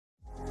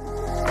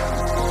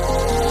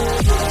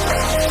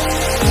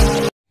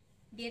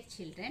Dear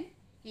children,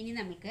 ഇനി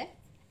നമുക്ക്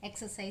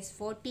exercise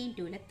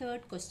 14-ലെ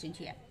third question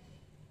ചെയ്യാം.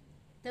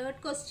 Third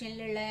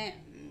questionലുള്ള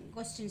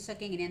questions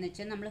ഒക്കെ എങ്ങനെയാണെന്ന്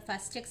വെച്ചാൽ നമ്മൾ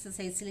ഫസ്റ്റ്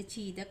എക്സസൈസിൽ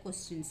ചെയ്ത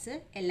ക്വസ്റ്റ്യൻസ്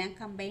എല്ലാം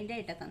കമ്പൈൻഡ്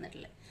ആയിട്ടാണ്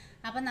തന്നിട്ടുള്ളത്.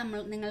 അപ്പോൾ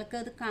നിങ്ങൾക്ക്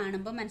അത്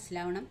കാണുമ്പോൾ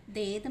മനസ്സിലാവണം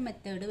ഇത് ഏത്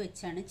മെത്തേഡ്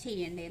വെച്ചാണ്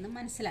ചെയ്യേണ്ടതെന്ന്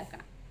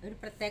മനസ്സിലാക്കണം. ഒരു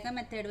പ്രത്യേക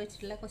മെത്തേഡ്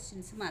വെച്ചിട്ടുള്ള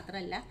ക്വസ്റ്റ്യൻസ്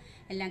മാത്രമല്ല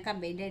എല്ലാം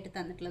കമ്പൈൻഡ് ആയിട്ട്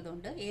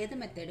തന്നിട്ടുള്ളതുകൊണ്ട് ഏത്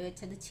മെത്തേഡ്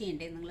വെച്ച് അത്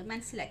ചെയ്യേണ്ടതെന്ന് നിങ്ങൾ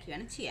മനസ്സിലാക്കി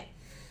വേണം ചെയ്യാൻ.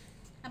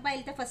 അപ്പോൾ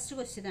അതിലത്തെ ഫസ്റ്റ്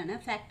ക്വസ്റ്റ്യൻ ആണ്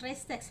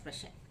factorise the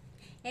expression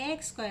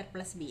ax²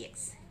 + bx.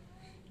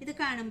 ഇത്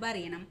കാണുമ്പോൾ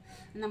അറിയണം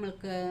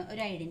നമ്മൾക്ക്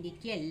ഒരു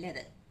ഐഡൻറ്റിറ്റി അല്ല,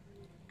 അത്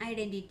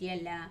ഐഡൻറ്റിറ്റി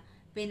അല്ല.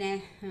 പിന്നെ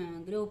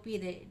ഗ്രൂപ്പ്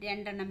ചെയ്ത്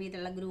രണ്ടെണ്ണം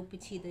ഇതുള്ള ഗ്രൂപ്പ്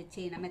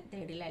ചെയ്യുന്ന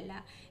മെത്തേഡിലല്ല,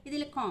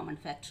 ഇതിൽ കോമൺ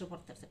ഫാക്ടർ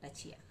പുറത്തെടുത്തിട്ടാണ്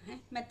ചെയ്യുക.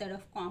 മെത്തേഡ്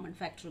ഓഫ് കോമൺ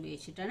ഫാക്ടർ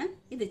ഉപയോഗിച്ചിട്ടാണ്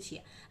ഇത്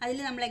ചെയ്യുക. അതിൽ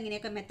നമ്മൾ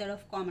എങ്ങനെയൊക്കെ മെത്തേഡ്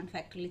ഓഫ് കോമൺ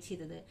ഫാക്ടറിൽ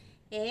ചെയ്തത്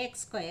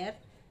ax²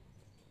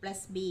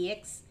 +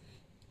 bx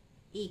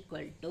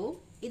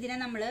 = ഇതിനെ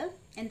നമ്മൾ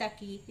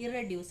എന്താക്കി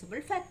ഇറെഡ്യൂസിബിൾ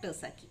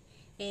ഫാക്ടേഴ്സ് ആക്കി.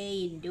 a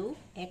 ×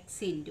 x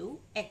 ×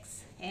 x,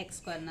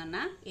 ax² എന്ന്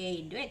പറഞ്ഞാൽ a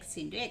 × x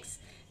 × x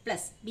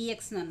plus bx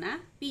എന്ന് പറഞ്ഞാൽ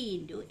p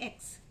 × x.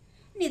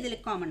 ഇനി ഇതിൽ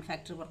കോമൺ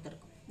ഫാക്ടർ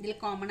പുറത്തെടുക്കും. ഇതിൽ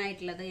കോമൺ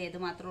ആയിട്ടുള്ളത് ഏത്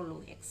മാത്രമേ ഉള്ളൂ?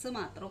 എക്സ്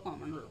മാത്രമേ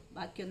കോമൺ ഉള്ളൂ,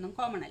 ബാക്കിയൊന്നും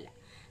കോമൺ അല്ല.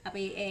 അപ്പോൾ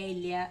ഈ എ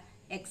ഇല്ല,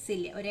 എക്സ്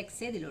ഇല്ല, ഒരു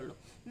എക്സേ ഇതിലുള്ളൂ,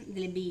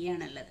 ഇതിൽ ബി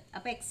ആണുള്ളത്.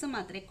 അപ്പോൾ എക്സ്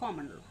മാത്രമേ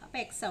കോമൺ ഉള്ളൂ. അപ്പോൾ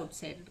എക്സ് ഔട്ട്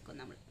സൈഡ്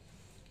എടുക്കും നമ്മൾ.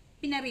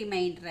 പിന്നെ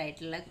റിമൈൻഡർ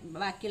ആയിട്ടുള്ള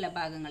ബാക്കിയുള്ള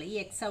ഭാഗങ്ങൾ ഈ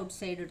എക്സ് ഔട്ട്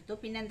സൈഡ് എടുത്തു.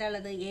 പിന്നെ എന്താ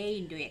ഉള്ളത്? a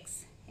 × x,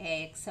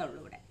 എക്സ് ഉള്ളൂ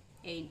ഇവിടെ,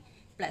 a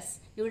പ്ലസ്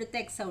ഇവിടുത്തെ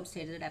എക്സ് ഔട്ട്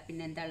സൈഡ് ഇടാം.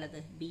 പിന്നെ എന്താ ഉള്ളത്?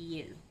 ബി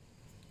ഉള്ളൂ.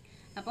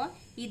 അപ്പോൾ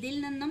ഇതിൽ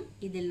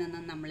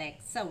നിന്നും നമ്മൾ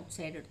എക്സ് ഔട്ട്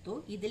സൈഡ് എടുത്തു.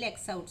 ഇതിൽ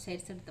എക്സ് ഔട്ട്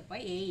സൈഡ്സ് എടുത്തപ്പോൾ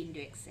a ×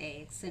 x,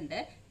 എക്സ് ഉണ്ട്,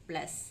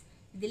 പ്ലസ്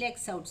ഇതിൽ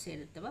എക്സ് ഔട്ട് സൈഡ്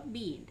എടുത്തപ്പോൾ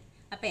ബി ഉണ്ട്.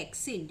 അപ്പോൾ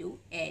എക്സ് ×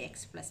 ax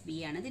 + b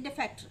ആണ് ഇതിൻ്റെ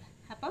ഫാക്ടർ.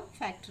 അപ്പം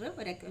ഫാക്ടർ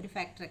ഒരു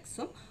ഫാക്ടർ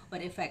എക്സും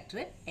ഒരു ഫാക്ടർ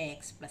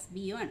ax + b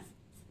ആണ്.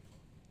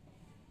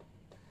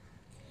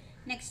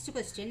 Next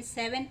question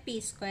 7p²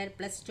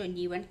 +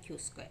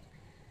 21q².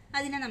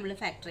 അതിനെ നമ്മൾ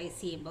ഫാക്ടറൈസ്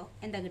ചെയ്യുമ്പോൾ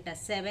എന്താ കിട്ടുക?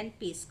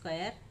 7p²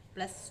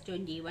 +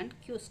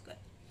 21q²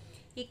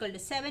 =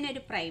 7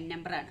 ഒരു പ്രൈം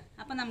നമ്പറാണ്.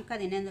 അപ്പോൾ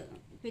നമുക്കതിനെ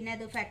പിന്നെ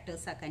അത്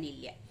ഫാക്ടേഴ്സ്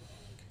ആക്കാനില്ല.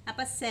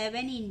 അപ്പോൾ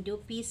 7 ×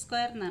 p²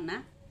 എന്ന്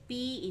പറഞ്ഞാൽ p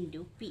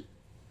 × p,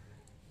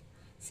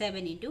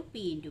 7 ×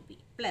 p × p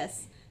plus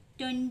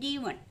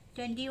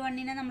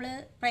 21നെ നമ്മൾ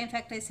പ്രൈം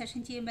ഫാക്ടറൈസേഷൻ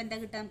ചെയ്യുമ്പോൾ എന്താ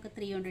കിട്ടുക? നമുക്ക്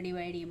 3 കൊണ്ട്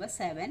ഡിവൈഡ് ചെയ്യുമ്പോൾ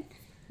 7,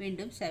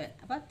 വീണ്ടും 7.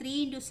 അപ്പോൾ 3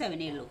 ×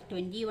 7 ഉള്ളൂ.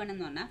 21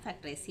 എന്ന് പറഞ്ഞാൽ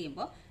ഫാക്ടറൈസ്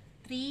ചെയ്യുമ്പോൾ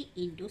 3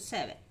 ×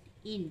 7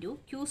 ×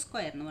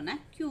 q² എന്ന് പറഞ്ഞാൽ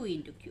q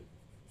 × q.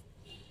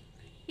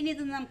 ഇനി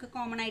ഇത് നമുക്ക്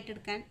കോമൺ ആയിട്ട്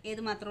എടുക്കാൻ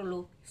ഏത് മാത്രമേ ഉള്ളൂ?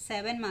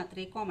 7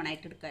 മാത്രമേ കോമൺ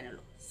ആയിട്ട്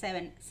എടുക്കാനുള്ളൂ.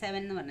 7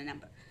 എന്ന് പറഞ്ഞ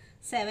നമ്പർ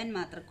 7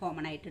 മാത്രം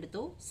കോമൺ ആയിട്ട്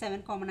എടുത്തു.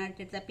 7 കോമൺ ആയിട്ട്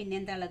എടുത്താൽ പിന്നെ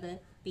എന്താ ഉള്ളത്?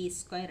 p²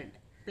 ഉണ്ട്,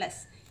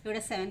 പ്ലസ്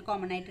ഇവിടെ 7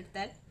 കോമൺ ആയിട്ട്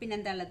എടുത്താൽ പിന്നെ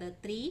എന്താ ഉള്ളത്?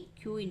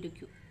 3q ×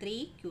 q,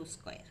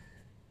 3q².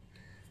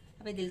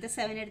 അപ്പോൾ ഇതിലത്തെ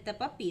 7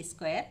 എടുത്തപ്പോൾ p²,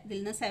 ഇതിൽ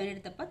നിന്ന് 7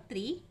 എടുത്തപ്പോൾ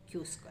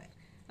 3q².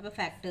 അപ്പോൾ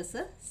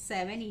ഫാക്ടേഴ്സ്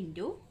 7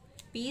 ×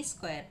 p²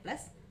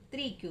 +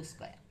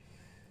 3q².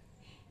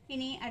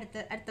 ഇനി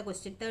അടുത്ത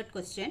question, third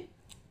question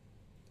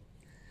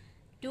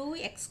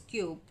 2x³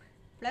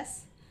 +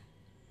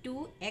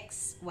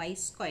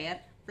 2xy²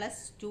 +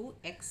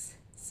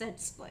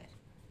 2xz².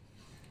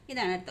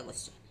 ഇതാണ് അടുത്ത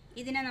ക്വസ്റ്റ്യൻ.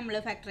 ഇതിനെ നമ്മൾ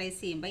ഫാക്ടറൈസ്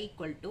ചെയ്യുമ്പോൾ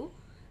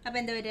 = അപ്പോൾ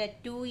എന്താ വരിക?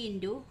 2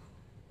 ×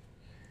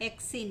 x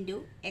 ×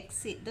 x.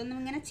 ഇതൊന്നും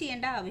ഇങ്ങനെ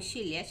ചെയ്യേണ്ട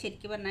ആവശ്യമില്ല.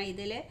 ശരിക്കും പറഞ്ഞാൽ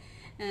ഇതിൽ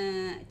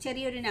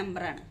ചെറിയൊരു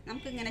നമ്പറാണ്,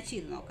 നമുക്കിങ്ങനെ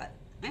ചെയ്ത് നോക്കാം.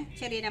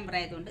 ചെറിയ നമ്പർ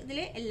ആയതുകൊണ്ട് ഇതിൽ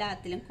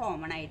എല്ലാത്തിലും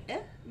കോമൺ ആയിട്ട്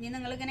ഇനി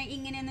നിങ്ങളിങ്ങനെ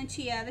ഇങ്ങനെയൊന്നും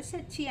ചെയ്യാതെ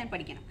ചെയ്യാൻ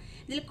പഠിക്കണം.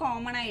 ഇതിൽ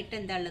കോമൺ ആയിട്ട്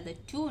എന്താ ഉള്ളത്?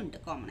 2 ഉണ്ട്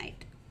കോമൺ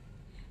ആയിട്ട്.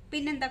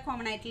 പിന്നെന്താ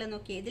കോമൺ ആയിട്ടുള്ളത്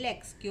നോക്കിയാൽ ഇതിൽ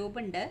x³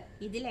 ഉണ്ട്,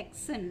 ഇതിൽ x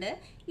ഉണ്ട്,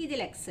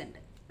 ഇതിൽ x ഉണ്ട്.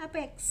 അപ്പോൾ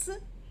എക്സ്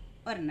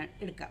ഒരെണ്ണം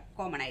എടുക്കാം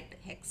കോമൺ ആയിട്ട്.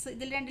 എക്സ്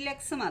ഇതിൽ രണ്ടിലും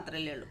എക്സ്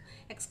മാത്രമല്ലേ ഉള്ളൂ.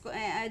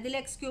 ഇതിൽ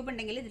x³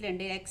 ഉണ്ടെങ്കിൽ ഇതിൽ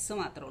രണ്ടിലും എക്സ്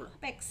മാത്രമേ ഉള്ളൂ.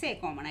 അപ്പോൾ എക്സേ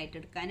കോമൺ ആയിട്ട്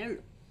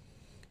എടുക്കാനുള്ളൂ.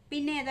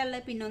 പിന്നെ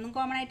ഏതാളുള്ളത്? പിന്നെ ഒന്നും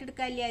കോമൺ ആയിട്ട്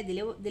എടുക്കാനില്ല.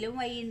 ഇതിലും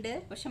y ഉണ്ട്,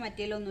 പക്ഷെ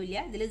മറ്റേലൊന്നുമില്ല.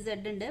 ഇതിൽ z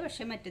ഉണ്ട്,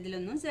 പക്ഷെ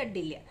മറ്റേതിലൊന്നും z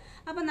ഇല്ല.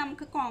 അപ്പോൾ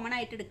നമുക്ക് കോമൺ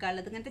ആയിട്ട്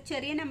എടുക്കാനുള്ളത് ഇങ്ങനത്തെ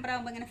ചെറിയ നമ്പർ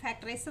ആകുമ്പോൾ ഇങ്ങനെ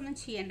ഫാക്ടറൈസ് ഒന്നും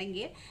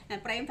ചെയ്യണമെങ്കിൽ,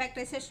 പ്രൈം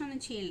ഫാക്ടറൈസേഷൻ ഒന്നും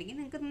ചെയ്യണമെങ്കിൽ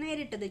നിങ്ങൾക്ക്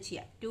നേരിട്ടത്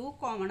ചെയ്യാം. 2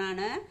 കോമൺ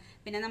ആണ്.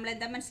 പിന്നെ നമ്മൾ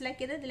എന്താ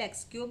മനസ്സിലാക്കിയത്? ഇതിൽ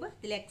x³,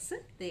 ഇതിൽ x,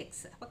 ഇത് x.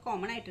 അപ്പോൾ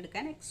കോമൺ ആയിട്ട്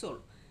എടുക്കാൻ x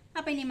ഉള്ളൂ.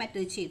 അപ്പോൾ ഇനി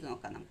മറ്റേത് ചെയ്ത്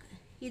നോക്കാം നമുക്ക്.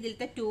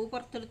 ഇതിലത്തെ 2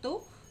 പുറത്തെടുത്തു,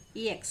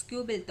 ഈ x³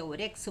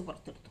 ഒരു x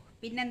പുറത്തെടുത്തു.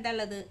 പിന്നെ എന്താ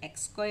ഉള്ളത്?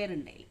 x²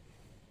 ഉണ്ടെങ്കിൽ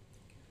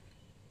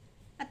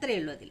അത്രയേ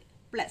ഉള്ളൂ. അതിൽ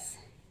പ്ലസ്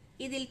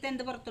ഇതിലത്തെ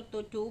എന്ത് പുറത്തെടുത്തു?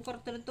 2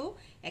 പുറത്തെടുത്തു,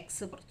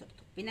 എക്സ്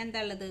പുറത്തെടുത്തു. പിന്നെ എന്താ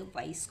ഉള്ളത്?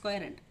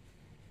 y² ഉണ്ട്,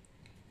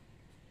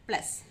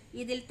 പ്ലസ്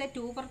ഇതിലത്തെ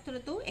 2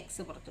 പുറത്തെടുത്തു,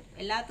 എക്സ് പുറത്തെടുത്ു.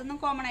 എല്ലാത്തുനിന്നും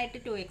കോമൺ ആയിട്ട്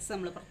 2x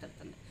നമ്മൾ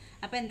പുറത്തെടുത്തുണ്ട്.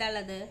 അപ്പോൾ എന്താ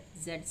ഉള്ളത്?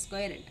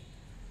 z² ഉണ്ട്.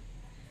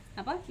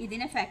 അപ്പോൾ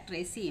ഇതിനെ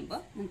ഫാക്ടറൈസ്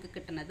ചെയ്യുമ്പോൾ നിങ്ങൾക്ക്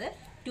കിട്ടുന്നത്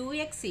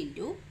 2x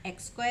 ×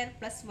 x²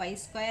 + y²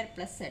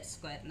 +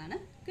 z² എന്നാണ്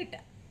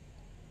കിട്ടുക.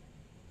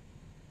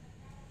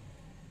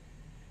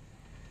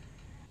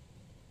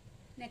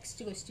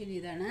 നെക്സ്റ്റ് ക്വസ്റ്റ്യൻ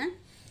ഇതാണ്.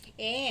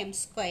 am²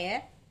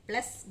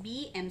 +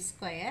 bm²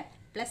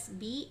 +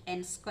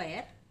 bn²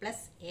 +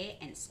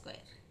 an².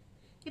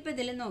 ഇപ്പോൾ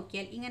ഇതിൽ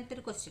നോക്കിയാൽ ഇങ്ങനത്തെ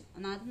ഒരു ക്വസ്റ്റ്യൻ.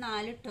 ഒന്നാമത്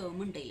 4 ടേം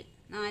ഉണ്ട്, ഇതിൽ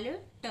 4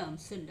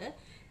 ടേംസ് ഉണ്ട്.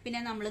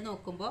 പിന്നെ നമ്മൾ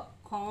നോക്കുമ്പോൾ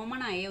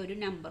കോമൺ ആയ ഒരു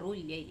നമ്പറും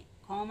ഇല്ല, ഇതിന്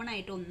കോമൺ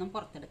ആയിട്ട് ഒന്നും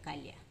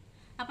പുറത്തെടുക്കാനില്ല.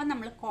 അപ്പം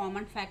നമ്മൾ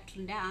കോമൺ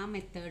ഫാക്ടറിൻ്റെ ആ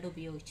മെത്തേഡ്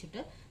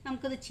ഉപയോഗിച്ചിട്ട്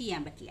നമുക്കത്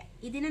ചെയ്യാൻ പറ്റില്ല.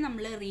 ഇതിനെ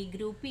നമ്മൾ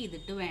റീഗ്രൂപ്പ്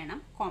ചെയ്തിട്ട് വേണം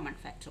കോമൺ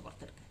ഫാക്ടർ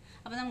പുറത്തെടുക്കുക.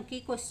 അപ്പോൾ നമുക്ക്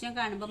ഈ ക്വസ്റ്റ്യൻ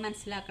കാണുമ്പോൾ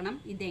മനസ്സിലാക്കണം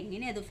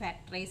ഇതെങ്ങനെ അത്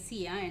ഫാക്ടറൈസ്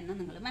ചെയ്യുക എന്ന്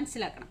നിങ്ങൾ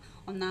മനസ്സിലാക്കണം.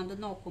 ഒന്നാമത്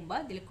നോക്കുമ്പോൾ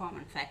ഇതിൽ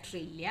കോമൺ ഫാക്ടർ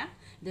ഇല്ല,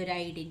 ഇതൊരു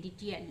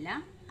ഐഡൻറ്റിറ്റി അല്ല.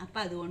 അപ്പോൾ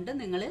അതുകൊണ്ട്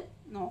നിങ്ങൾ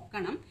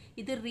നോക്കണം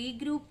ഇത്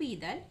റീഗ്രൂപ്പ്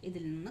ചെയ്താൽ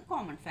ഇതിൽ നിന്ന്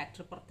കോമൺ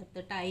ഫാക്ടർ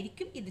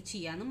പുറത്തെടുത്തിട്ടായിരിക്കും ഇത്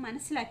ചെയ്യാമെന്ന്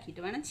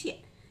മനസ്സിലാക്കിയിട്ട് വേണം ചെയ്യാൻ.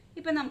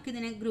 ഇപ്പം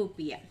നമുക്കിതിനെ ഗ്രൂപ്പ്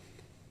ചെയ്യാം.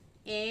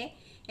 A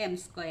M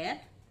square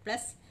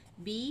plus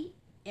B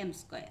M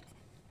square,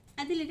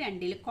 അതിൽ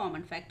രണ്ടിൽ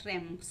കോമൺ ഫാക്ടർ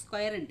എം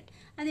സ്ക്വയർ ഉണ്ട്,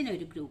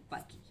 അതിനൊരു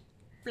ഗ്രൂപ്പാക്കി.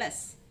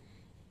 Plus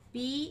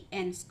B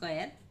N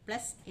square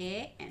plus A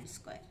N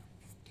square,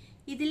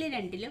 ഇതിൽ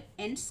രണ്ടിലും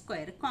എൻ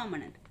സ്ക്വയർ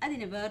കോമൺ ഉണ്ട്,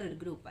 അതിനെ വേറൊരു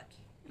ഗ്രൂപ്പാക്കി.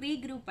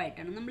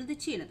 റീഗ്രൂപ്പായിട്ടാണ് നമ്മളിത്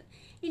ചെയ്യുന്നത്.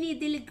 ഇനി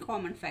ഇതിൽ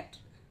കോമൺ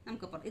ഫാക്ടർ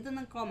നമുക്ക്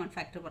ഇതൊന്നും common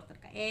factor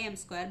പുറത്തെടുക്കാം. A M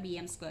square B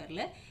M സ്ക്വയറിൽ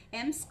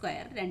M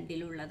square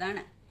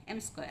രണ്ടിലുള്ളതാണ്. M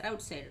square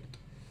out side എടുത്തു.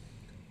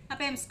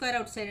 അപ്പോൾ എം സ്ക്വയർ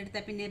ഔട്ട് സൈഡ്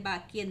എടുത്താൽ പിന്നെ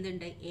ബാക്കി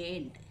എന്തുണ്ട്? എ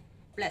ഉണ്ട്.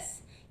 പ്ലസ്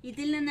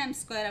ഇതിൽ നിന്ന് എം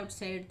സ്ക്വയർ ഔട്ട്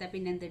സൈഡ് എടുത്താൽ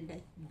പിന്നെ എന്തുണ്ട്?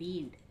 ബി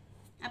ഉണ്ട്.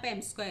 അപ്പോൾ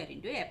M square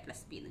into A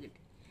plus B എന്ന്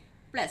കിട്ടി.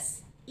 പ്ലസ്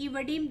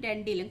ഇവിടെയും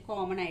രണ്ടിലും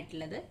കോമൺ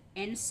ആയിട്ടുള്ളത്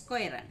എൻ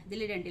സ്ക്വയർ ആണ്.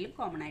 ഇതിൽ രണ്ടിലും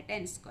കോമൺ ആയിട്ട്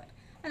എൻ സ്ക്വയർ,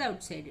 അത്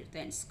ഔട്ട് സൈഡ് എടുത്തു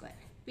എൻ സ്ക്വയർ.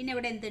 പിന്നെ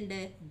ഇവിടെ എന്തുണ്ട്?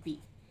 ബി.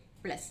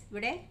 പ്ലസ്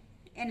ഇവിടെ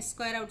എൻ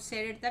സ്ക്വയർ ഔട്ട്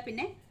സൈഡ് എടുത്താൽ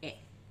പിന്നെ എ.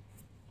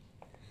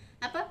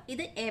 അപ്പോൾ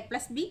ഇത് എ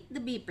പ്ലസ് ബി,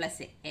 ഇത് B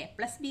plus A. A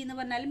plus B എന്ന്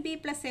പറഞ്ഞാലും ബി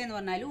പ്ലസ് എ എന്ന്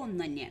പറഞ്ഞാലും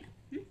ഒന്ന് തന്നെയാണ്.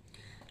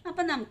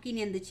 അപ്പോൾ നമുക്കിനി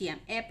എന്ത് ചെയ്യാം?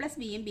 എ പ്ലസ്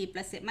ബിയും ബി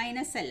പ്ലസ് എ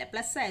മൈനസ് അല്ല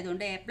പ്ലസ്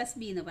ആയതുകൊണ്ട് എ പ്ലസ്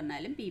ബി എന്ന്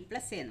പറഞ്ഞാലും ബി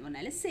പ്ലസ് എ എന്ന്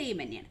പറഞ്ഞാലും സെയിം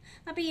തന്നെയാണ്.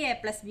 അപ്പോൾ ഈ എ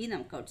പ്ലസ് ബി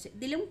നമുക്ക് ഔട്ട് സൈഡ്,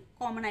 ഇതിലും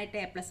കോമൺ ആയിട്ട്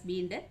എ പ്ലസ് ബി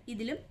ഉണ്ട്,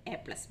 ഇതിലും എ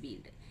പ്ലസ് ബി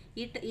ഉണ്ട്.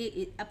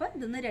 അപ്പോൾ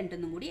ഇതിന്ന്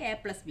രണ്ടൊന്നും കൂടി A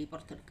plus B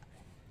പുറത്തെടുക്കാം.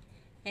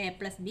 A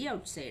plus be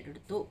out side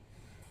എടുത്തു.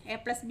 A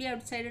plus be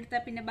out side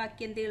എടുത്താൽ പിന്നെ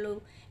ബാക്കി എന്തേ ഉള്ളൂ?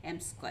 M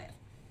square.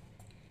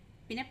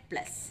 പിന്നെ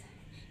പ്ലസ്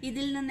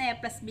ഇതിൽ നിന്ന് A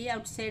plus be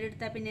out side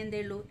എടുത്താൽ പിന്നെ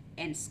എന്തേ ഉള്ളൂ?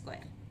 N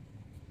square.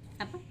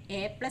 അപ്പം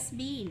A plus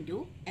B into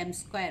M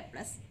square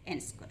plus N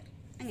square,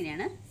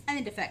 അങ്ങനെയാണ്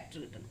അതിൻ്റെ ഫാക്ടർ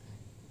കിട്ടുന്നത്.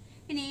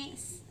 ഇനി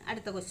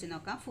അടുത്ത ക്വസ്റ്റ്യൻ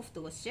നോക്കാം. 5th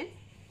question.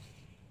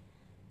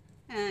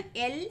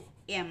 L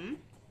M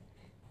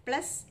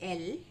plus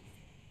L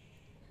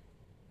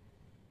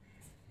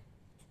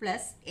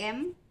plus M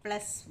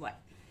plus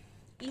 1,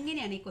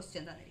 ഇങ്ങനെയാണ് ഈ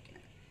ക്വസ്റ്റ്യൻ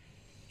തന്നിരിക്കുന്നത്.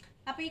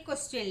 അപ്പോൾ ഈ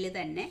ക്വസ്റ്റ്യനിൽ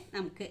തന്നെ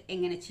നമുക്ക്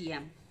എങ്ങനെ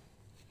ചെയ്യാം?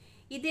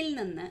 ഇതിൽ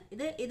നിന്ന്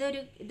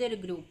ഇതൊരു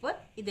ഗ്രൂപ്പ്,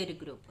 ഇതൊരു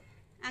ഗ്രൂപ്പ്,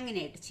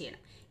 അങ്ങനെയായിട്ട്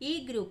ചെയ്യണം. ഈ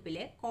ഗ്രൂപ്പിൽ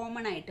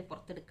കോമൺ ആയിട്ട്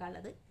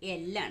പുറത്തെടുക്കാനുള്ളത്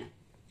എല്ലാണ്.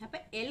 അപ്പോൾ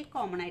എൽ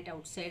കോമൺ ആയിട്ട്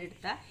ഔട്ട് സൈഡ്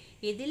എടുത്താൽ,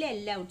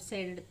 ഇതിലെല്ലാം ഔട്ട്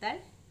സൈഡ് എടുത്താൽ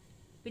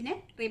പിന്നെ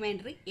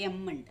റിമൈൻഡർ എം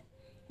ഉണ്ട്.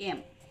 എം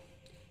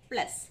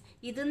പ്ലസ്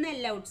ഇതിൽ നിന്ന്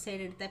എല്ലാം ഔട്ട്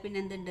സൈഡ് എടുത്താൽ പിന്നെ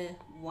എന്തുണ്ട്?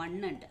 1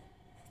 ഉണ്ട്.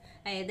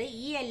 അതായത്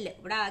ഈ എല്ല്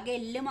ഇവിടെ ആകെ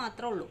എല്ല്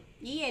മാത്രമേ ഉള്ളൂ.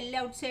 ഈ എല്ല്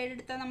ഔട്ട് സൈഡ്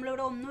എടുത്താൽ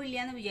നമ്മളിവിടെ ഒന്നുമില്ല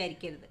എന്ന്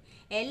വിചാരിക്കരുത്.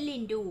 എൽ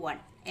ഇൻറ്റു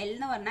 1, എൽ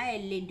എന്ന് പറഞ്ഞാൽ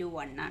എൽ ഇൻറ്റു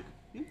 1 ആണ്.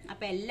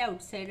 അപ്പോൾ എല്ലാം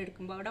ഔട്ട് സൈഡ്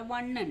എടുക്കുമ്പോൾ അവിടെ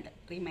 1 ഉണ്ട്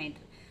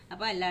റിമൈൻഡർ.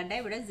 അപ്പോൾ അല്ലാണ്ട്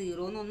ഇവിടെ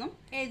 0 എന്നൊന്നും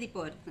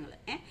എഴുതിപ്പോരുത് നിങ്ങൾ.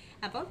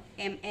 അപ്പം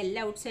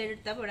എല്ലാം ഔട്ട് സൈഡ്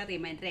എടുത്താൽ ഇവിടെ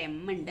റിമൈൻഡർ എം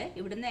ഉണ്ട്.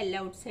 ഇവിടുന്ന്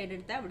എല്ലാം ഔട്ട് സൈഡ്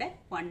എടുത്താൽ ഇവിടെ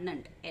 1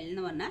 ഉണ്ട്. എൽ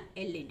എന്ന് പറഞ്ഞാൽ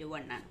എൽ ഇൻറ്റു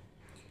 1 ആണ്.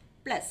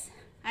 പ്ലസ്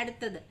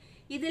അടുത്തത്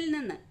ഇതിൽ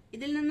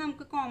നിന്ന്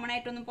നമുക്ക് കോമൺ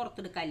ആയിട്ടൊന്നും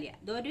പുറത്തെടുക്കാനില്ല.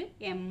 ഇതൊരു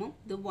എമ്മും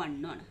ഇത്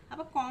 1ഉം ആണ്.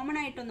 അപ്പോൾ കോമൺ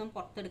ആയിട്ടൊന്നും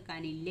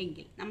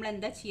പുറത്തെടുക്കാനില്ലെങ്കിൽ നമ്മൾ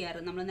എന്താ ചെയ്യാറ്?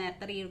 നമ്മൾ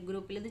നേരത്തെ ഈ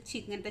ഗ്രൂപ്പിൽ ഇത്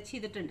ഇങ്ങനത്തെ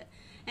ചെയ്തിട്ടുണ്ട്.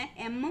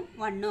 എമ്മും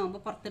 1ഉം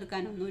ആകുമ്പോൾ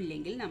പുറത്തെടുക്കാനൊന്നും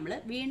ഇല്ലെങ്കിൽ നമ്മൾ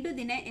വീണ്ടും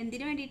ഇതിനെ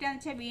എന്തിനു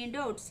വേണ്ടിയിട്ടാണെന്ന് വെച്ചാൽ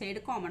വീണ്ടും ഔട്ട്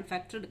സൈഡ് കോമൺ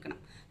ഫാക്ടർ എടുക്കണം.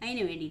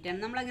 അതിന്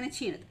വേണ്ടിയിട്ടാണ് നമ്മളങ്ങനെ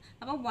ചെയ്യുന്നത്.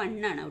 അപ്പോൾ 1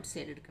 ആണ് ഔട്ട്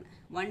സൈഡ് എടുക്കുന്നത്.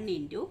 1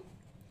 ഇൻറ്റു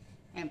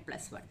എം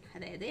പ്ലസ് 1,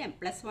 അതായത് എം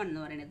പ്ലസ് 1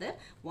 എന്ന് പറയുന്നത്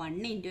 1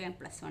 ഇൻറ്റു എം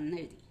പ്ലസ് 1 എന്ന്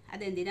എഴുതി.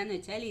 അതെന്തിനാന്ന്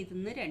വെച്ചാൽ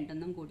ഇതിന്ന്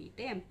രണ്ടൊന്നും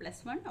കൂടിയിട്ട് എം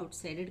പ്ലസ് 1 ഔട്ട്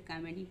സൈഡ് എടുക്കാൻ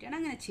വേണ്ടിയിട്ടാണ്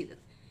അങ്ങനെ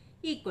ചെയ്തത്.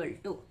 ഈക്വൽ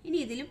ടു ഇനി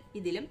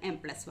ഇതിലും എം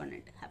പ്ലസ് 1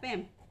 ഉണ്ട്. അപ്പോൾ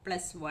എം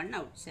പ്ലസ് 1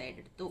 ഔട്ട് സൈഡ്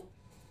എടുത്തു.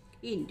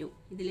 ഇൻറ്റു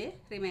ഇതിൽ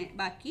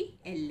ബാക്കി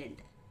എൽ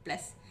ഉണ്ട്.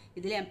 പ്ലസ്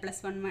ഇതിൽ എം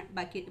പ്ലസ് 1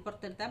 ബാക്കി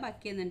പുറത്തെടുത്താൽ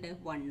ബാക്കി എന്തുണ്ട്?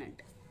 1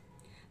 ഉണ്ട്.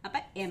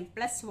 അപ്പം M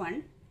plus 1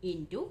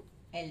 into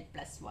L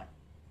plus 1,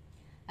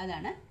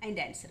 അതാണ്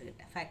അതിൻ്റെ ആൻസർ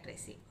കിട്ടുക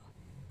ഫാക്ടറൈസ് ചെയ്യുമ്പോൾ.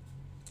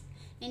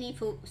 ഇനി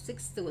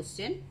 6th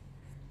ക്വസ്റ്റ്യൻ.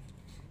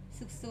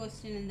 6th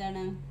ക്വസ്റ്റ്യൻ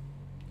എന്താണ്?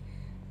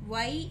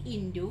 y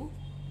into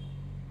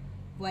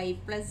y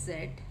plus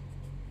z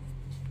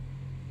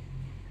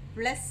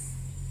plus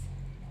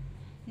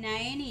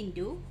 9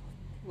 into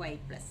y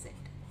plus z.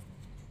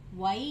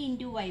 y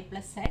into y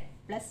plus z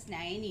plus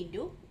 9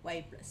 into y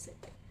plus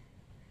z.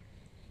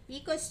 ഈ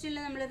ക്വസ്റ്റ്യനിൽ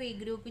നമ്മൾ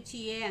regroup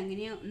ചെയ്യുക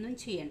അങ്ങനെയോ ഒന്നും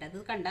ചെയ്യേണ്ട. അത്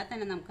കണ്ടാൽ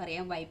തന്നെ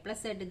നമുക്കറിയാം y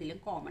പ്ലസ് z ഇതിലും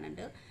കോമൺ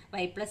ഉണ്ട്.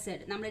 y പ്ലസ്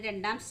z നമ്മൾ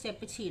രണ്ടാം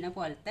സ്റ്റെപ്പ് ചെയ്യുന്ന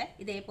പോലത്തെ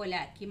ഇതേപോലെ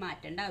ആക്കി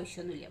മാറ്റേണ്ട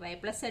ആവശ്യമൊന്നുമില്ല. y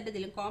പ്ലസ് z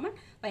ഇതിലും കോമൺ,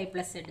 y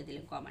പ്ലസ് z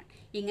ഇതിലും കോമൺ.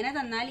 ഇങ്ങനെ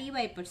തന്നാൽ ഈ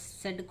y പ്ലസ്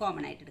z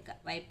കോമൺ ആയിട്ട് എടുക്കുക.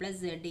 y plus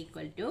z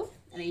equal two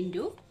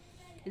into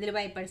ഇതിൽ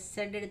y പ്ലസ്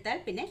z എടുത്താൽ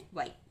പിന്നെ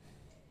y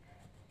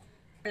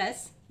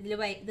പ്ലസ്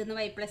ഇതിന്ന്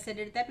y പ്ലസ്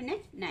z എടുത്താൽ പിന്നെ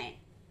 9.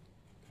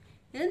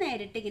 ഇത്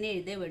നേരിട്ട് ഇങ്ങനെ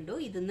എഴുതേ വേണ്ടൂ.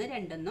 ഇതിന്ന്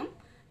രണ്ടൊന്നും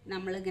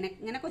നമ്മൾ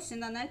ഇങ്ങനെ ക്വസ്റ്റ്യൻ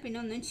തന്നാൽ പിന്നെ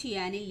ഒന്നും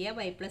ചെയ്യാനില്ല.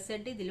 y പ്ലസ്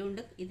z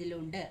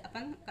ഇതിലുണ്ട്.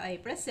 അപ്പം y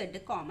പ്ലസ് z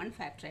കോമൺ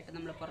ഫാക്ടറായിട്ട്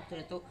നമ്മൾ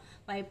പുറത്തെടുത്തു.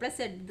 y പ്ലസ്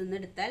z ഇതിന്ന്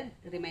എടുത്താൽ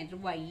റിമൈൻഡർ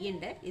y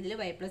ഉണ്ട്. ഇതിൽ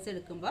y പ്ലസ്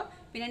എടുക്കുമ്പോൾ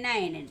പിന്നെ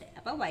 9 ഉണ്ട്.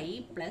 അപ്പോൾ y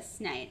പ്ലസ്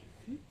 9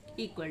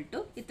 ഈക്വൽ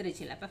ടു ഇത്രയും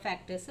ചെയ്യില്ല. അപ്പോൾ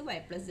factors y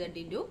plus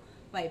z into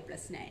y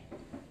plus 9.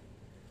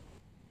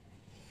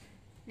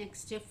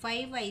 Next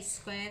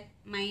 5y²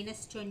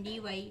 minus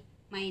 20y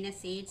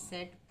minus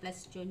 8z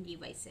plus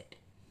 20yz.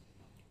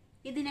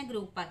 ഇതിനെ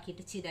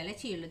ഗ്രൂപ്പാക്കിയിട്ട് ചെയ്താലേ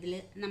ചെയ്യുള്ളൂ. ഇതിൽ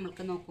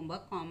നമ്മൾക്ക് നോക്കുമ്പോൾ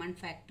കോമൺ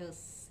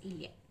ഫാക്ടേഴ്സ്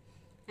ഇല്ല.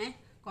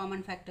 കോമൺ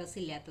ഫാക്ടേഴ്സ്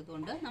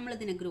ഇല്ലാത്തതുകൊണ്ട്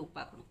നമ്മളിതിനെ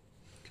ഗ്രൂപ്പാക്കണം.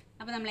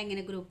 അപ്പോൾ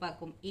നമ്മളെങ്ങനെ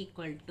ഗ്രൂപ്പാക്കും?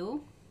 Equal to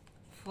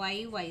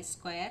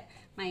 5y²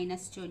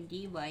 minus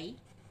 20y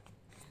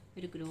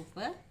ഒരു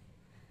group,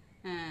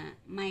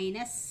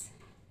 minus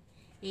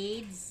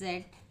 8z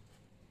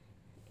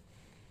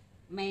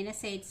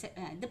minus 8z.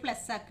 ഇത്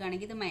പ്ലസ്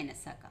ആക്കുകയാണെങ്കിൽ ഇത്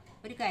മൈനസ് ആക്കാം.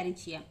 ഒരു കാര്യം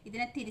ചെയ്യാം,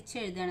 ഇതിനെ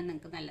തിരിച്ചെഴുതുകയാണ്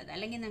നിങ്ങൾക്ക് നല്ലത്,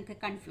 അല്ലെങ്കിൽ നിങ്ങൾക്ക്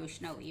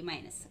കൺഫ്യൂഷൻ ആവും ഈ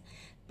മൈനസ്.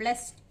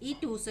 പ്ലസ് ഈ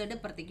 2z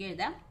ഇപ്പുറത്തേക്ക്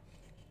എഴുതാം.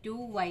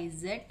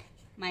 2yz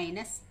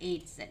minus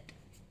 8z.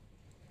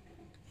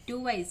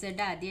 2yz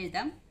ആദ്യം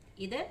എഴുതാം,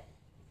 ഇത്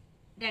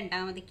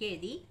രണ്ടാമത്തേക്ക്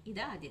എഴുതി, ഇത്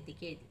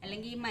ആദ്യത്തേക്ക് എഴുതി.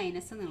 അല്ലെങ്കിൽ ഈ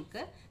മൈനസ്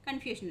നിങ്ങൾക്ക്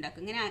കൺഫ്യൂഷൻ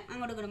ഉണ്ടാക്കും. ഇങ്ങനെ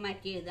അങ്ങോട്ട് ഇങ്ങോട്ട്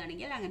മാറ്റി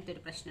എഴുതുകയാണെങ്കിൽ അങ്ങനത്തെ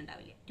ഒരു പ്രശ്നം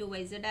ഉണ്ടാവില്ല.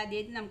 2yz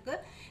ആദ്യമായിട്ട്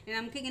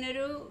നമുക്കിങ്ങനെ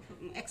ഒരു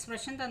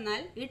എക്സ്പ്രഷൻ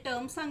തന്നാൽ ഈ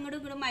ടേംസ് അങ്ങോട്ടും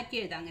ഇങ്ങോട്ടും മാറ്റി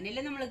എഴുതാം.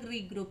 അങ്ങനെയല്ലേ നമ്മൾ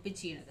റീഗ്രൂപ്പ്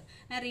ചെയ്യണത്.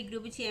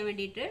 റീഗ്രൂപ്പ് ചെയ്യാൻ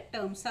വേണ്ടിയിട്ട്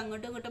ടേംസ്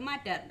അങ്ങോട്ടും ഇങ്ങോട്ടും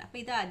മാറ്റാറുണ്ട്.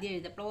 അപ്പോൾ ഇത് ആദ്യം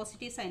എഴുതുക,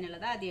 പോസിറ്റീവ് സൈൻ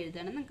ഉള്ളത് ആദ്യം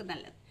എഴുതുകയാണ് നിങ്ങൾക്ക്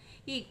നല്ലത്.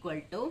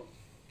 ഈക്വൽ ടു,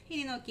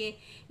 ഇനി നോക്കിയേ,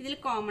 ഇതിൽ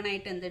കോമൺ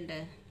ആയിട്ട് എന്തുണ്ട്?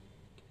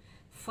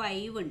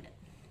 5 ഉണ്ട്.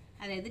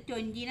 അതായത്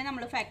 20നെ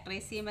നമ്മൾ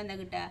ഫാക്ടറൈസ് ചെയ്യുമ്പോൾ എന്താ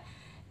കിട്ടുക?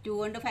 2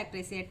 കൊണ്ട്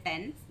ഫാക്ടറൈസ് ചെയ്താൽ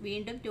 10,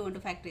 വീണ്ടും 2 കൊണ്ട്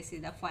ഫാക്ടറൈസ്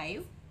ചെയ്താൽ 5,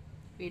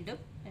 വീണ്ടും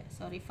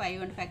 5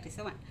 കൊണ്ട് ഫാക്ടറൈസ്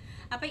ചെയ്താൽ 1.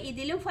 അപ്പോൾ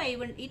ഇതിലും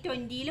 5 ഉണ്ട്, ഈ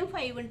 20ലും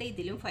 5 ഉണ്ട്,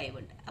 ഇതിലും 5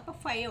 ഉണ്ട്. അപ്പോൾ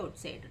 5 ഔട്ട്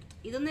സൈഡ് എടുത്തു.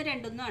 ഇതൊന്നും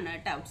രണ്ടൊന്നും ആണ്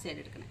കേട്ടോ ഔട്ട് സൈഡ്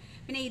എടുക്കുന്നത്.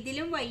 പിന്നെ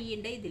ഇതിലും y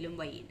ഉണ്ട്, ഇതിലും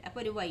y ഉണ്ട്.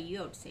 അപ്പോൾ ഒരു y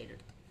ഔട്ട് സൈഡ്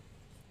എടുത്തു.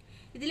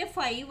 ഇതിൽ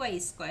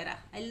 5y²,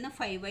 അതിൽ നിന്ന്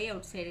 5y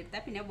ഔട്ട് സൈഡ്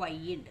എടുത്താൽ പിന്നെ y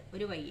ഉണ്ട്,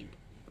 ഒരു y ഉണ്ട്.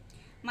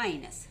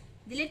 മൈനസ്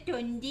ഇതിൽ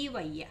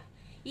 20y,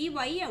 ഈ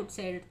y ഔട്ട്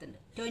സൈഡ് എടുത്തിട്ടുണ്ട്.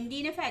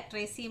 20നെ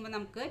ഫാക്ടറൈസ് ചെയ്യുമ്പോൾ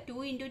നമുക്ക് 2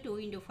 × 2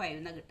 × 5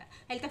 എന്നാണ് കിട്ടുക.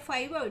 അതിലത്തെ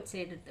 5 ഔട്ട്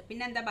സൈഡ് എടുത്ത്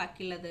പിന്നെ എന്താ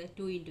ബാക്കിയുള്ളത്?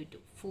 2 × 2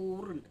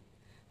 4 ഉണ്ട്,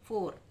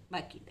 4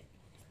 ബാക്കിയുണ്ട്.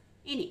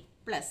 ഇനി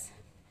പ്ലസ്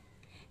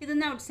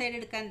ഇതൊന്ന് ഔട്ട് സൈഡ്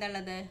എടുക്കാൻ എന്താ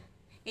ഉള്ളത്?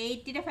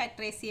 8നെ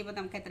ഫാക്ടറൈസ് ചെയ്യുമ്പോൾ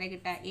നമുക്ക് എത്ര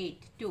കിട്ടുക?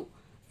 8, 2,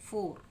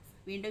 4,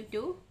 വീണ്ടും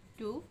 2,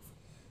 2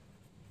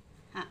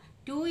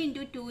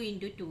 × 2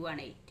 × 2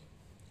 ആണ് 8.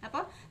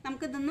 അപ്പോൾ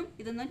നമുക്കിതൊന്നും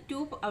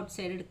 2 ഔട്ട്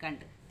സൈഡ്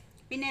എടുക്കാണ്ട്.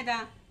 പിന്നെ ഏതാ?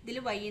 ഇതിൽ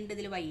y ഉണ്ട്,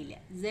 ഇതിൽ y ഇല്ല.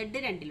 z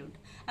രണ്ടിലുണ്ട്.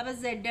 അപ്പോൾ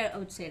z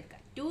ഔട്ട് സൈഡ്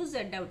എടുക്കാം, 2z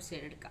ഔട്ട്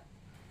സൈഡ് എടുക്കാം.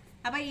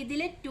 അപ്പോൾ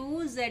ഇതിൽ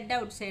 2z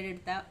ഔട്ട് സൈഡ്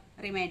എടുത്താൽ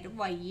റിമൈൻഡർ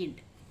y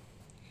ഉണ്ട്.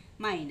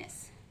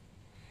 മൈനസ്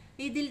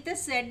ഇതിലത്തെ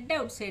z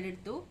ഔട്ട് സൈഡ്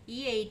എടുത്തു, ഈ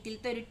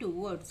 8ലത്തെ ഒരു 2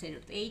 ഔട്ട് സൈഡ്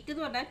എടുത്തു. 8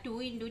 എന്ന് പറഞ്ഞാൽ 2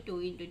 × 2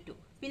 × 2.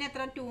 പിന്നെ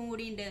എത്ര 2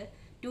 കൂടി ഉണ്ട്?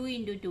 2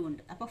 × 2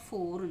 ഉണ്ട്. അപ്പോൾ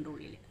 4 ഉണ്ട്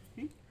ഉള്ളിൽ.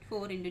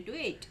 4 × 2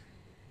 8.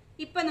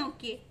 ഇപ്പം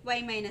നോക്കിയേ, y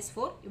 -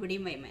 4,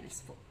 ഇവിടെയും y -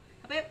 4.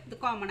 അപ്പോൾ ഇത്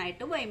കോമൺ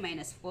ആയിട്ട് y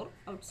 - 4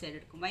 ഔട്ട് സൈഡ്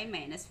എടുക്കും. y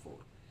 - 4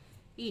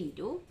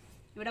 ഇൻറ്റു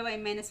ഇവിടെ y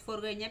 - 4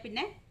 കഴിഞ്ഞാൽ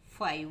പിന്നെ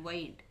 5y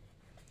ഉണ്ട്.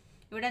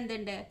 ഇവിടെ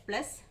എന്തുണ്ട്?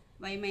 പ്ലസ്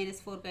y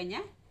 - 4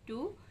 കഴിഞ്ഞാൽ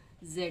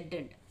 2z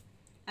ഉണ്ട്.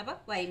 അപ്പോൾ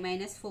y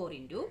 - 4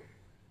 ഇൻറ്റു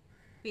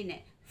പിന്നെ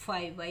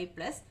 5y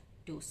പ്ലസ്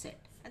 2z.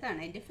 അതാണ്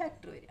അതിൻ്റെ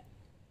ഫാക്ടർ വരിക.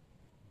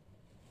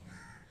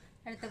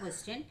 അടുത്ത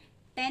question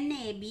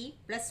 10ab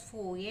plus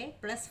 4a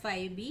plus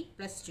 5b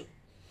plus 2.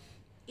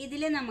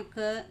 ഇതിൽ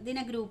നമുക്ക്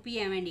ഇതിനെ ഗ്രൂപ്പ്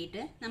ചെയ്യാൻ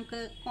വേണ്ടിയിട്ട് നമുക്ക്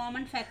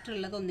കോമൺ ഫാക്ടർ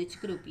ഉള്ളത് ഒന്നിച്ച്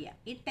ഗ്രൂപ്പ് ചെയ്യാം.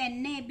 ഈ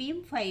 10abയും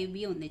 5b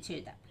ഒന്നിച്ച്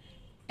എഴുതാം.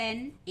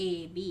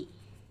 10ab,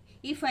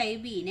 ഈ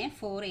 5bനെ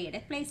 4aയുടെ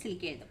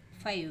പ്ലേസിലേക്ക് എഴുതും.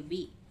 5b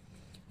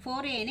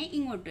 4aനെ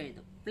ഇങ്ങോട്ട്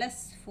എഴുതും.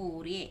 Plus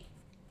 4a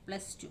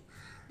plus 2.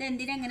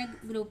 ഇതെന്തിനാ അങ്ങനെ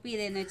ഗ്രൂപ്പ്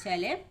ചെയ്തതെന്ന്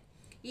വെച്ചാൽ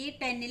ഈ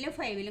 10ലും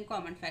 5ലും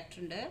കോമൺ ഫാക്ടർ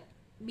ഉണ്ട്,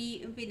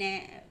 പിന്നെ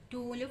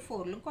 2ലും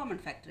 4ലും കോമൺ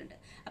ഫാക്ടർ ഉണ്ട്.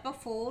 അപ്പോൾ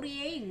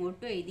 4a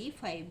ഇങ്ങോട്ടും എഴുതി,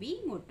 5b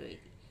ഇങ്ങോട്ടും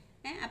എഴുതി.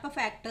 അപ്പോൾ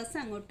ഫാക്ടേഴ്സ്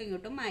അങ്ങോട്ടും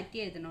ഇങ്ങോട്ടും മാറ്റി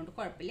എഴുതുന്നതുകൊണ്ട്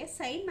കുഴപ്പമില്ല,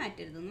 സൈൻ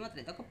മാറ്റരുതെന്ന്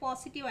മാത്രമേ. ഇതൊക്കെ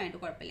പോസിറ്റീവ് ആയിട്ട്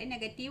കുഴപ്പമില്ല.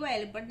 നെഗറ്റീവ്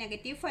ആയാലും ഇപ്പോൾ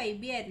നെഗറ്റീവ്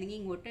 5b ആയിരുന്നെങ്കിൽ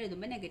ഇങ്ങോട്ട്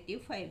എഴുതുമ്പോൾ നെഗറ്റീവ്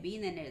 5b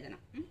എന്ന് തന്നെ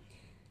എഴുതണം.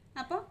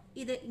 അപ്പോൾ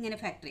ഇത് ഇങ്ങനെ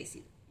ഫാക്ടറൈസ്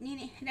ചെയ്തു.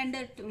 ഇനി രണ്ട്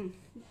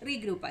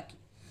റീഗ്രൂപ്പാക്കി.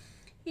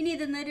 ഇനി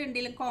ഇതിന്ന്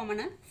രണ്ടിലും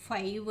കോമൺ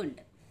 5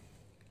 ഉണ്ട്.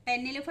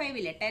 10ൽ 5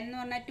 ഇല്ല. 10 എന്ന്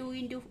പറഞ്ഞാൽ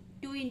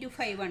 2 ×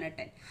 5 ആണ്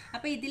 10.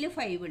 അപ്പോൾ ഇതിൽ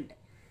 5 ഉണ്ട്.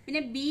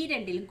 പിന്നെ b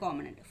രണ്ടിലും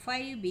കോമൺ ഉണ്ട്.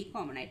 5b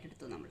കോമൺ ആയിട്ട്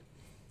എടുത്തു നമ്മൾ.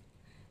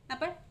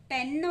 അപ്പോൾ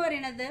 10 എന്ന്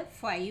പറയുന്നത്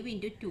 5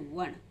 × 2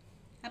 ആണ്.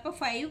 അപ്പോൾ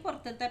 5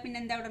 പുറത്തെടുത്താൽ പിന്നെ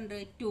എന്താ അവിടെ ഉണ്ട്?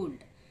 2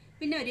 ഉണ്ട്.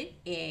 പിന്നെ ഒരു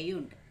എയും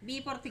ഉണ്ട്. b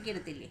പുറത്തേക്ക്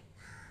എടുത്തില്ലേ?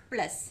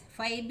 പ്ലസ്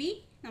 5b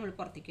നമ്മൾ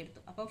പുറത്തേക്ക്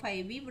എടുത്തു. അപ്പോൾ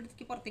 5b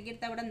ഇവിടത്തേക്ക് പുറത്തേക്ക്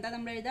എടുത്താൽ അവിടെ എന്താ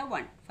നമ്മൾ എഴുതുക?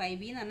 1.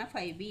 5b എന്ന് പറഞ്ഞാൽ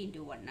 5b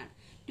 × 1 ആണ്.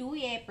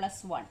 2a +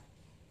 1.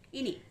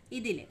 ഇനി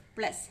ഇതിൽ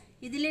പ്ലസ്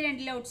ഇതിൽ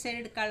രണ്ടിൽ ഔട്ട് സൈഡ്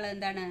എടുക്കാനുള്ളത്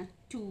എന്താണ്?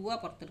 2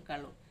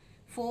 പുറത്തെടുക്കാനുള്ളൂ.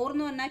 4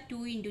 എന്ന് പറഞ്ഞാൽ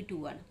 2 ×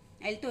 2 ആണ്.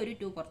 അതിലത്തെ ഒരു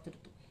 2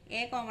 പുറത്തെടുത്തു.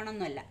 എ കോമൺ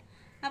ഒന്നുമല്ല.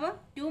 അപ്പോൾ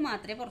 2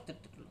 മാത്രമേ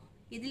പുറത്തെടുത്തിട്ടുള്ളൂ.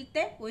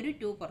 ഇതിലത്തെ ഒരു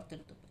 2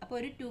 പുറത്തെടുത്തു. അപ്പോൾ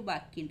ഒരു 2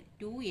 ബാക്കിയുണ്ട്.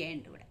 2a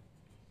ഉണ്ട് ഇവിടെ.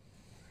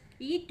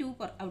 ഈ 2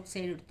 ഔട്ട്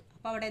സൈഡ് എടുത്തു.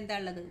 അപ്പോൾ അവിടെ എന്താ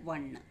ഉള്ളത്?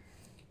 1.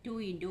 2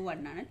 ×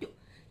 1 ആണ് 2.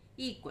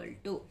 ഈക്വൽ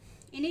ടു,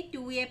 ഇനി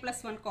 2a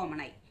 + 1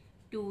 കോമൺ ആയി.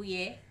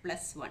 2a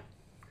 + 1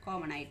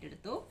 കോമൺ ആയിട്ട്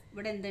എടുത്തു.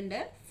 ഇവിടെ എന്തുണ്ട്?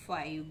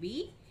 5b,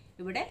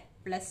 ഇവിടെ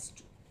പ്ലസ്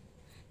 2.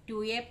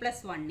 2a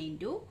 + 1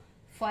 ×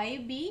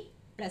 5b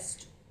 +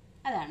 2.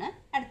 അതാണ്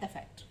അടുത്ത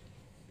ഫാക്ടർ.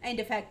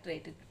 അതിൻ്റെ ഫാക്ടർ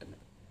ആയിട്ട്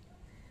കിട്ടുന്നത്.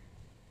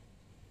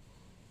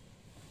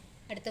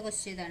 അടുത്ത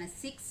ക്വസ്റ്റ്യൻ ഇതാണ്.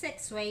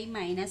 6xy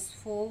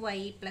 -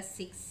 4y +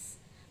 6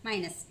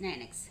 minus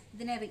 9x.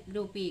 ഇതിനെ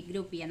ഗ്രൂപ്പ്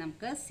ചെയ്യാം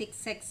നമുക്ക്.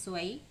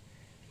 6xy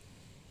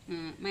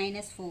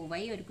മൈനസ്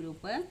 4y ഒരു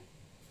ഗ്രൂപ്പ്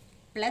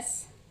പ്ലസ്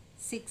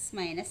 6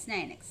 മൈനസ്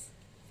 9x.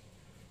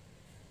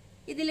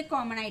 ഇതിൽ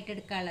കോമൺ ആയിട്ട്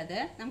എടുക്കാനുള്ളത്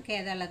നമുക്ക്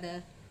ഏതാണുള്ളത്?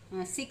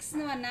 6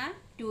 എന്ന് പറഞ്ഞാൽ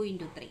 2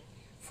 × 3,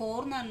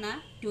 4 എന്ന് പറഞ്ഞാൽ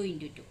 2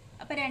 × 2.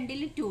 അപ്പോൾ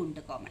രണ്ടിൽ 2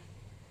 ഉണ്ട് കോമൺ.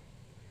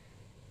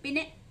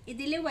 പിന്നെ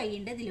ഇതിൽ y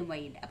ഉണ്ട്, ഇതിലും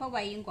y ഉണ്ട്. അപ്പോൾ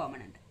yയും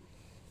കോമൺ ഉണ്ട്.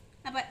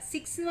 അപ്പോൾ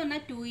 6 എന്ന്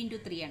പറഞ്ഞാൽ 2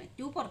 × 3 ആണ്.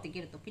 2 പുറത്തേക്ക്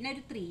എടുത്തു, പിന്നെ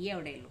ഒരു 3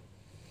 അവിടെ ഉള്ളൂ.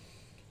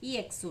 ഈ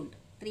എക്സും ഉണ്ട്,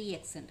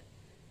 3x ഉണ്ട്.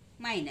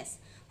 മൈനസ്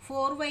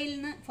 4y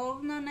എന്ന്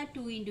പറഞ്ഞാൽ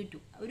 2 × 2,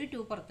 ഒരു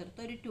 2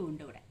 പുറത്തെടുത്ത് ഒരു 2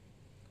 ഉണ്ട് ഇവിടെ.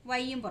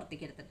 yയും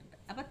പുറത്തേക്ക് എടുത്തിട്ടുണ്ട്.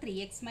 അപ്പോൾ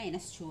 3x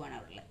മൈനസ് 2 ആണ്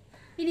അവിടെ ഉള്ളത്.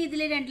 ഇനി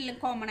ഇതിൽ രണ്ടിലും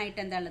കോമൺ ആയിട്ട്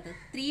എന്താ ഉള്ളത്?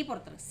 3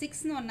 പുറത്തെടുക്കും.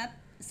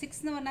 6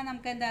 എന്ന് പറഞ്ഞാൽ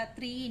നമുക്ക് എന്താ?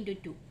 3 ×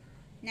 2.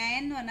 9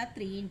 എന്ന് പറഞ്ഞാൽ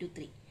 3 ×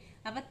 3.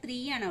 അപ്പോൾ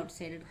 3 ആണ് ഔട്ട്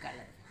സൈഡ്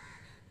എടുക്കാനുള്ളത്.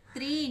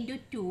 3 ×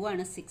 2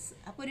 ആണ് 6.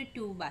 അപ്പോൾ ഒരു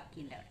 2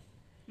 ബാക്കിയുണ്ട് അവിടെ.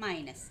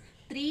 മൈനസ്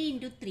 3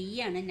 × 3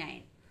 ആണ്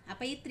 9.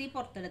 അപ്പോൾ ഈ 3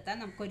 പുറത്തെടുത്താൽ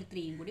നമുക്കൊരു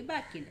 3യും കൂടി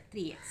ബാക്കിയുണ്ട്,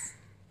 3x.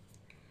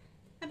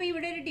 അപ്പോൾ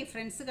ഇവിടെ ഒരു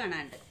ഡിഫറൻസ്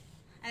കാണാനുണ്ട്.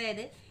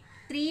 അതായത്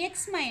 3x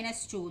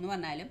മൈനസ് 2 എന്ന്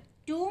പറഞ്ഞാലും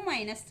 2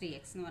 മൈനസ്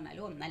 3x എന്ന്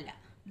പറഞ്ഞാലും ഒന്നല്ല.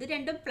 ഇത്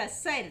രണ്ടും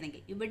പ്ലസ്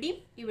ആയിരുന്നെങ്കിൽ,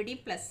 ഇവിടെയും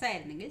പ്ലസ്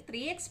ആയിരുന്നെങ്കിൽ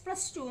 3x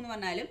പ്ലസ് 2 എന്ന്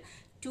പറഞ്ഞാലും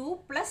 2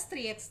 പ്ലസ്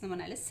 3x എന്ന്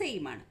പറഞ്ഞാലും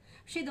സെയിം ആണ്.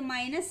 പക്ഷേ ഇത്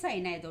മൈനസ്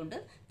സൈൻ ആയതുകൊണ്ട്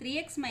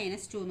 3x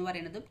മൈനസ് 2 എന്ന്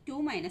പറയുന്നതും 2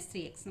 മൈനസ്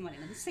 3x എന്ന്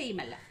പറയുന്നതും സെയിം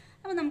അല്ല.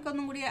 അപ്പോൾ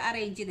നമുക്കൊന്നും കൂടി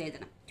അറേഞ്ച് ചെയ്ത്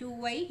എഴുതണം.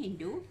 2y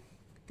 ×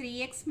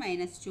 3x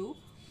minus 2.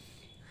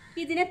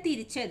 ഇതിനെ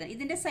തിരിച്ചെഴുതണം.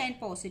 ഇതിൻ്റെ സൈൻ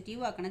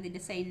പോസിറ്റീവ് ആക്കണം,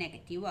 ഇതിൻ്റെ സൈൻ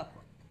നെഗറ്റീവ് ആക്കുക.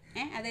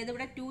 അതായത്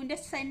ഇവിടെ 2ൻ്റെ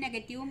സൈൻ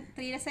നെഗറ്റീവും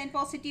 3യുടെ സൈൻ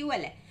പോസിറ്റീവും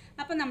അല്ലേ.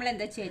 അപ്പോൾ നമ്മൾ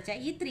എന്താ വെച്ചാൽ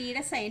ഈ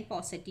 3യുടെ സൈൻ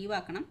പോസിറ്റീവ്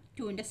ആക്കണം,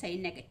 2ൻ്റെ സൈൻ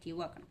നെഗറ്റീവ്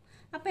ആക്കണം.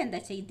 അപ്പോൾ എന്താ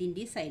വെച്ചാൽ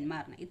ഇതിൻ്റെ സൈൻ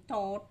മാറണം, ഈ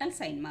ടോട്ടൽ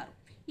സൈൻ മാറും.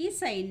 ഈ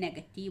സൈൻ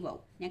നെഗറ്റീവ്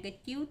ആവും.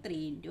 നെഗറ്റീവ്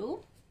 3 ×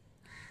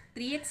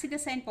 3xൻ്റെ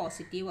സൈൻ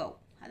പോസിറ്റീവ് ആവും.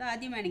 അത്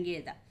ആദ്യം വേണമെങ്കിൽ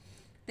എഴുതാം.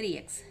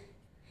 3x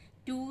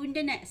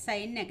 2ൻ്റെ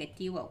സൈൻ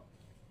നെഗറ്റീവ് ആവും.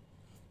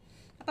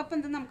 അപ്പോൾ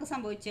എന്താ നമുക്ക്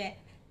സംഭവിച്ചേ?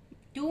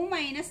 2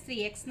 മൈനസ്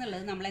 3x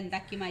എന്നുള്ളത് നമ്മൾ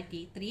എന്താക്കി മാറ്റി?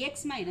 3x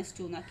മൈനസ്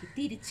 2 എന്നാക്കി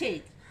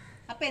തിരിച്ചെഴുതി.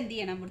 അപ്പോൾ എന്ത്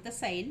ചെയ്യണം? ഇവിടുത്തെ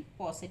സൈൻ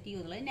പോസിറ്റീവ്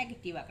എന്നുള്ളത്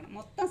നെഗറ്റീവ് ആക്കണം.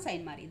 മൊത്തം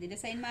സൈൻ മാറി. ഇതിൻ്റെ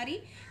സൈൻ മാറി,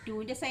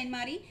 2ൻ്റെ സൈൻ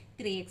മാറി,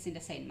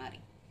 3xൻ്റെ സൈൻ മാറി,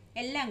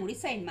 എല്ലാം കൂടി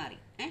സൈൻ മാറി.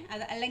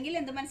 അത് അല്ലെങ്കിൽ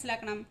എന്ത്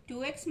മനസ്സിലാക്കണം?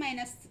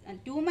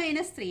 2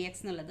 മൈനസ് 3x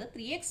എന്നുള്ളത്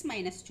 3x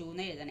മൈനസ് 2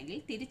 എന്ന് എഴുതണമെങ്കിൽ,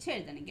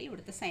 തിരിച്ചെഴുതണമെങ്കിൽ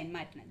ഇവിടുത്തെ സൈൻ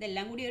മാറ്റണം.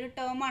 ഇതെല്ലാം കൂടി ഒരു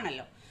ടേം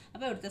ആണല്ലോ.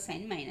 അപ്പോൾ ഇവിടുത്തെ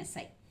സൈൻ മൈനസ്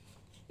ആയി.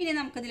 ഇനി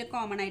നമുക്കിതിൽ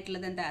കോമൺ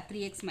ആയിട്ടുള്ളത് എന്താ?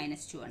 3x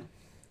മൈനസ് 2 ആണ്.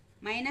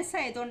 മൈനസ്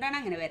ആയതുകൊണ്ടാണ്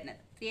അങ്ങനെ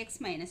വരുന്നത്. 3x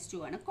മൈനസ് 2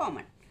 ആണ്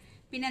കോമൺ.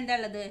 പിന്നെ എന്താ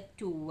ഉള്ളത്?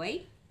 2y.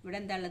 ഇവിടെ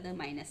എന്താ ഉള്ളത്?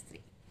 മൈനസ്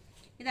 3.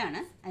 ഇതാണ്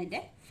അതിൻ്റെ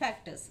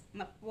ഫാക്ടേഴ്സ്.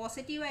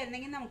 പോസിറ്റീവ്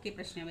ആയിരുന്നെങ്കിൽ നമുക്ക് ഈ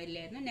പ്രശ്നം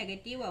വരില്ലായിരുന്നു.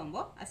 നെഗറ്റീവ്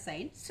ആകുമ്പോൾ ആ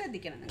സൈൻ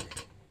ശ്രദ്ധിക്കണം നിങ്ങൾ.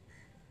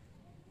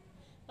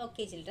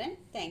 Okay children,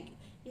 thank you.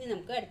 ഇനി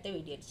നമുക്ക് അടുത്ത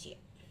വീഡിയോയിൽ ചെയ്യാം.